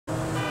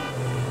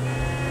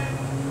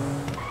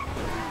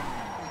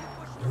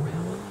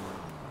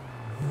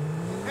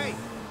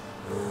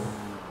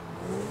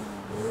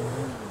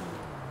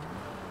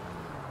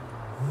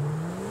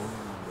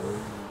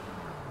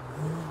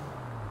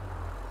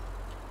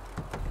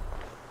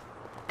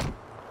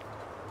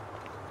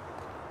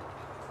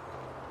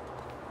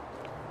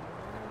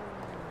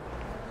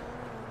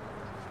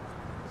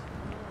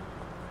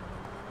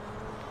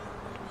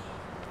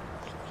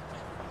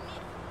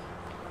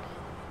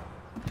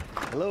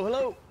Hello,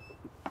 hello.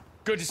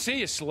 Good to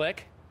see you,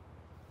 Slick.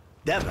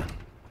 Devin,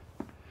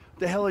 what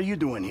the hell are you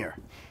doing here?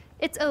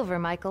 It's over,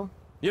 Michael.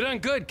 You done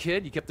good,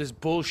 kid. You kept this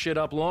bullshit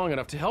up long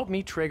enough to help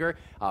me trigger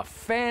a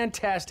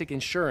fantastic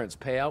insurance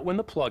payout when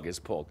the plug is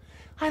pulled.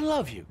 I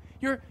love you.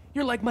 You're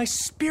like my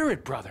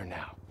spirit brother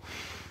now.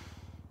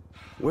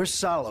 Where's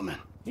Solomon?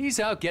 He's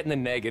out getting the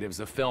negatives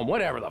of film,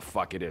 whatever the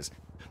fuck it is.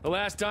 The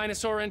last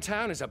dinosaur in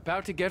town is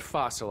about to get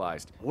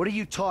fossilized. What are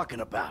you talking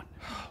about?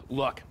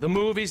 Look, the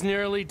movie's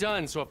nearly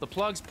done, so if the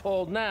plug's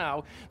pulled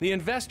now, the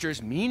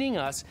investors, meaning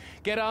us,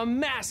 get a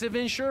massive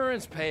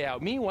insurance payout.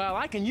 Meanwhile,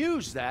 I can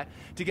use that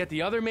to get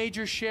the other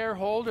major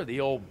shareholder, the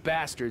old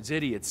bastard's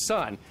idiot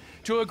son,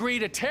 to agree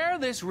to tear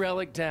this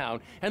relic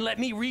down and let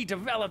me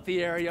redevelop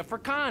the area for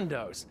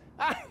condos.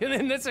 And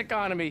in this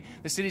economy,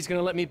 the city's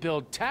gonna let me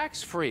build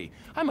tax-free.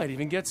 I might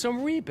even get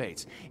some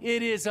rebates.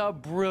 It is a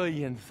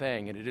brilliant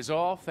thing, and it is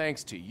all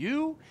thanks to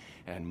you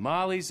and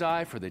Molly's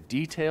eye for the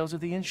details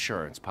of the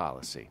insurance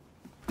policy.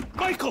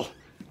 Michael,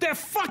 they're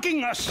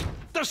fucking us!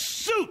 The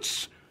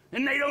suits!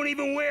 And they don't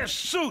even wear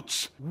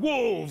suits!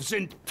 Wolves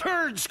in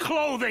turds'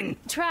 clothing!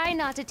 Try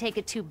not to take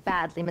it too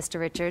badly, Mr.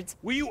 Richards.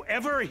 Were you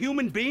ever a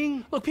human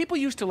being? Look, people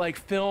used to like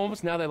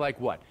films, now they like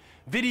what?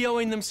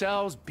 Videoing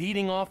themselves,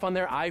 beating off on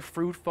their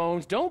iFruit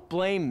phones. Don't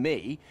blame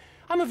me.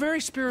 I'm a very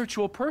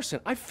spiritual person.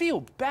 I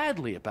feel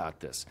badly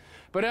about this.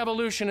 But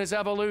evolution is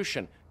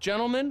evolution.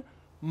 Gentlemen,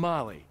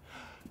 Molly,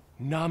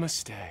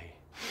 namaste.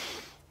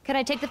 Can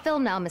I take the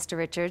film now, Mr.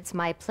 Richards?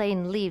 My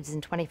plane leaves in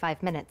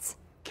 25 minutes.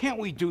 Can't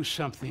we do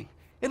something?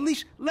 At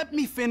least let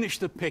me finish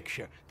the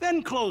picture,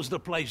 then close the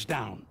place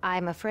down.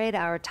 I'm afraid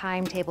our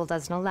timetable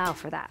doesn't allow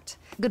for that.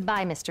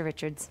 Goodbye, Mr.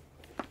 Richards.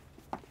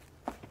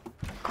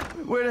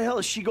 Where the hell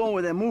is she going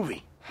with that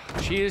movie?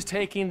 She is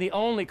taking the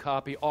only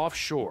copy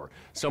offshore,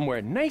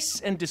 somewhere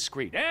nice and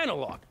discreet.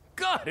 Analog.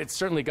 God, it's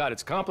certainly got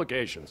its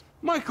complications.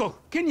 Michael,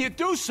 can you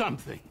do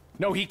something?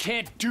 No, he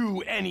can't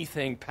do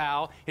anything,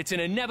 pal. It's an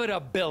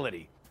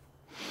inevitability.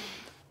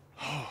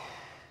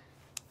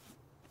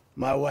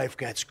 My wife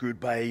got screwed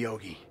by a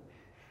yogi.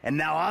 And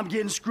now I'm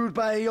getting screwed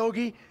by a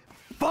yogi?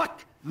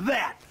 Fuck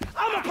that!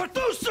 I'm a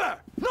producer!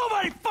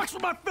 Nobody fucks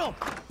with my film!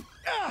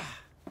 Ugh.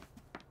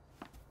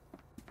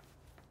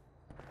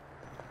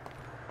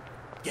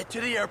 Get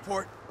to the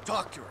airport,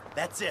 talk to her.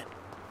 That's it.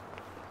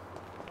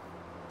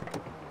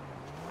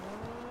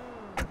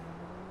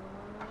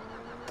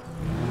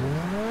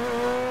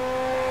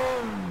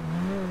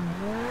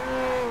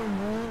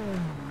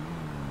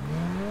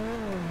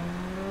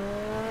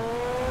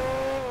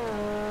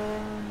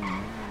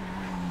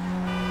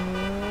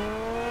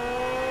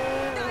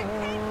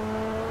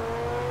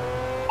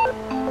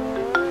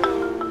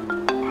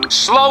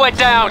 Slow it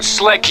down,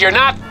 Slick. You're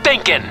not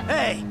thinking.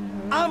 Hey,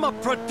 I'm a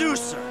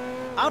producer.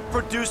 I'm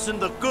producing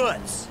the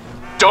goods.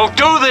 Don't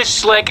do this,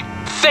 Slick.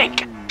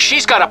 Think.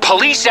 She's got a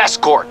police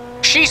escort.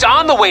 She's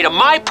on the way to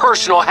my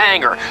personal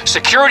hangar.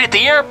 Security at the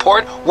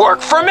airport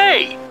work for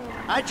me.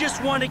 I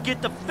just want to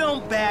get the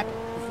film back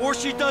before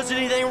she does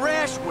anything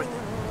rash with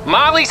it.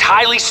 Molly's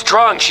highly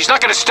strung. She's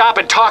not gonna stop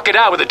and talk it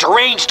out with a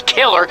deranged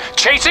killer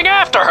chasing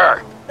after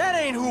her. That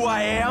ain't who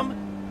I am.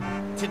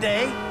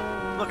 Today,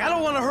 look, I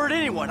don't want to hurt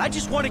anyone. I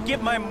just want to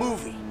get my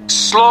movie.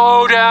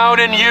 Slow down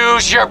and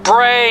use your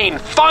brain.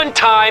 Fun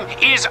time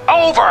is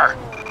over.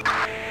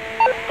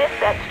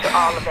 Dispatch to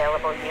all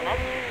available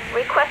units.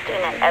 Requesting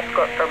an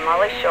escort for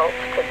Molly Schultz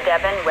to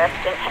Devin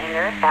Weston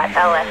hangar at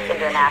LS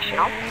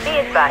International. Be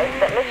advised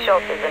that Ms.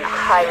 Schultz is in a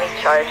highly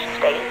charged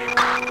state.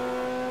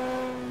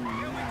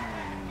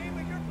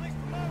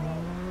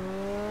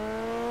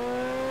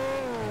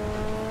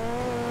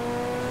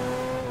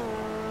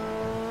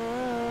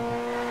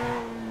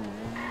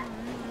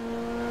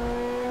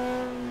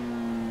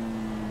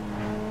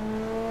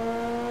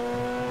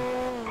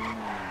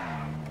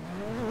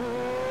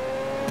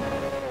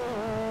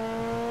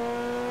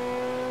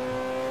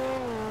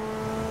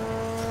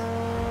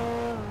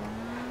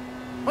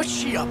 What's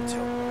she up to?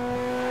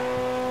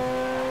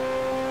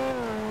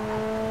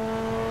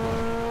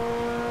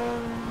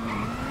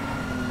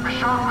 Ms.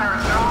 Schultz, there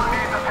is no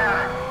need to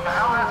panic. The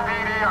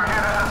LSPD are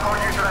here to escort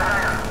you to the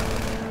hangar.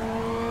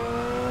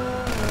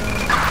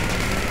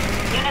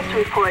 Units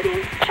reporting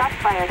shots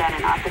fired at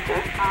an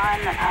officer on,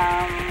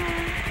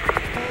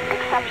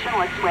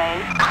 Exceptionless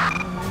Way.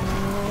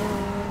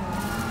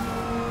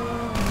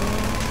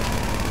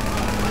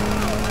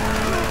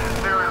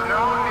 There is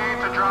no need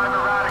to drive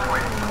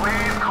erratically.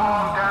 Please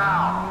calm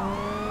down.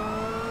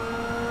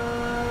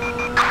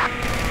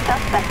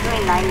 Suspect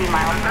doing 90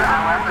 miles per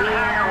hour. The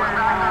hangar was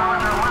back now on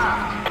their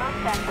left. Los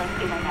Angeles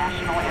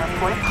International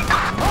Airport.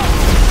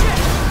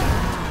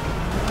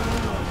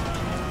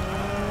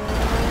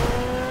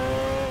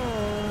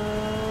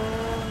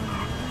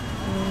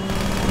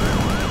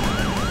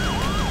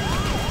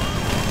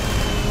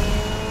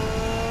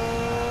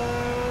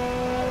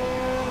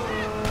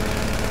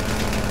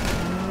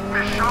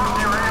 Ms. Schultz,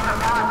 you're in the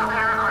path of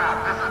aircraft.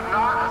 This is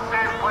not a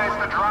safe place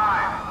to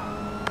drive.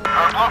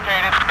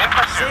 Located in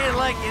pursuit. Say it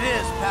like it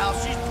is, pal.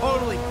 She's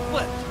totally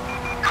flipped.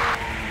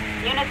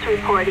 Units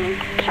reporting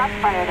shots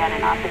fired at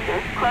an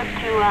officer close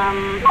to,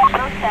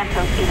 Los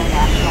Santos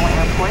International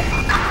Airport.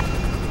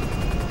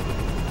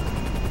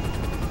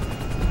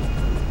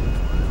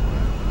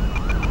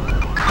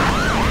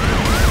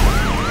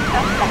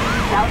 Suspect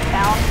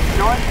southbound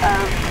north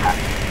of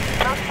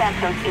Los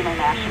Santos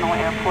International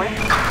Airport.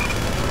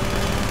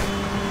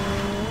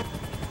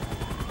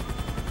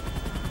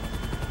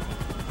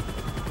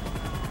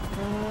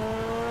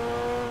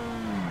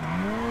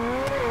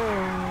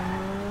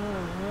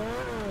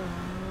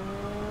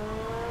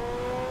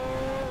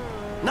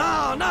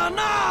 No, no,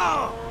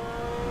 no!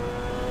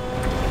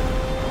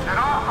 Get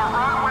off the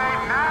runway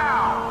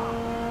now!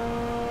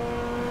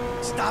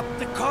 Stop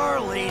the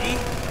car, lady.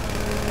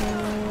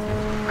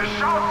 Miss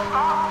Schultz,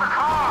 stop the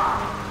car!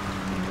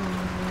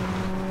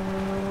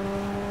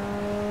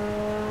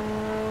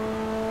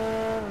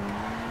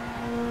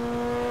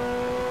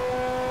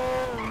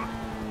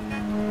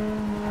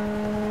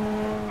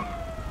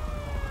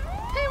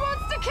 He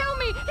wants to kill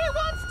me! He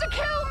wants to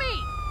kill me!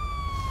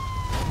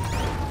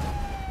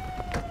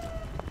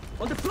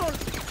 On the floor.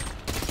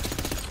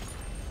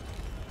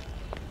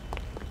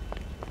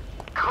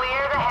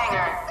 Clear the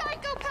hangar.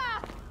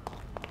 Psychopath!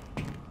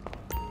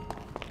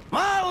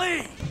 Molly!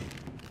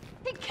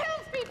 He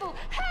kills people!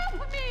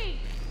 Help me!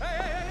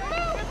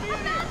 Move! A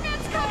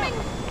madman's coming!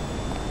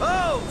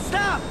 Oh,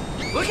 stop!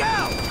 Look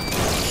out!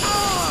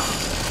 Oh!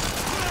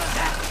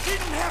 That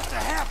didn't have to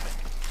happen.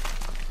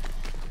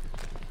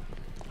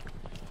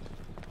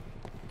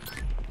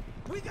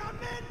 We got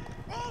men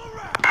all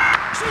around.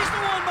 She's the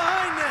one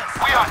behind this.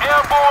 We are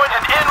airborne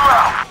and en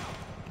route.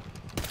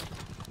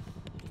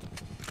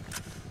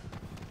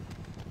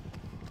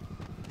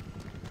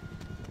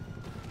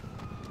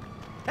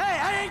 Hey,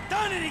 I ain't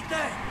done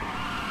anything.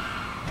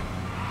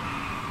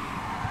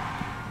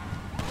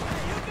 Hey,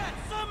 you got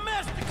some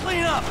mess to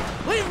clean up.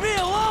 Leave me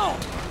alone.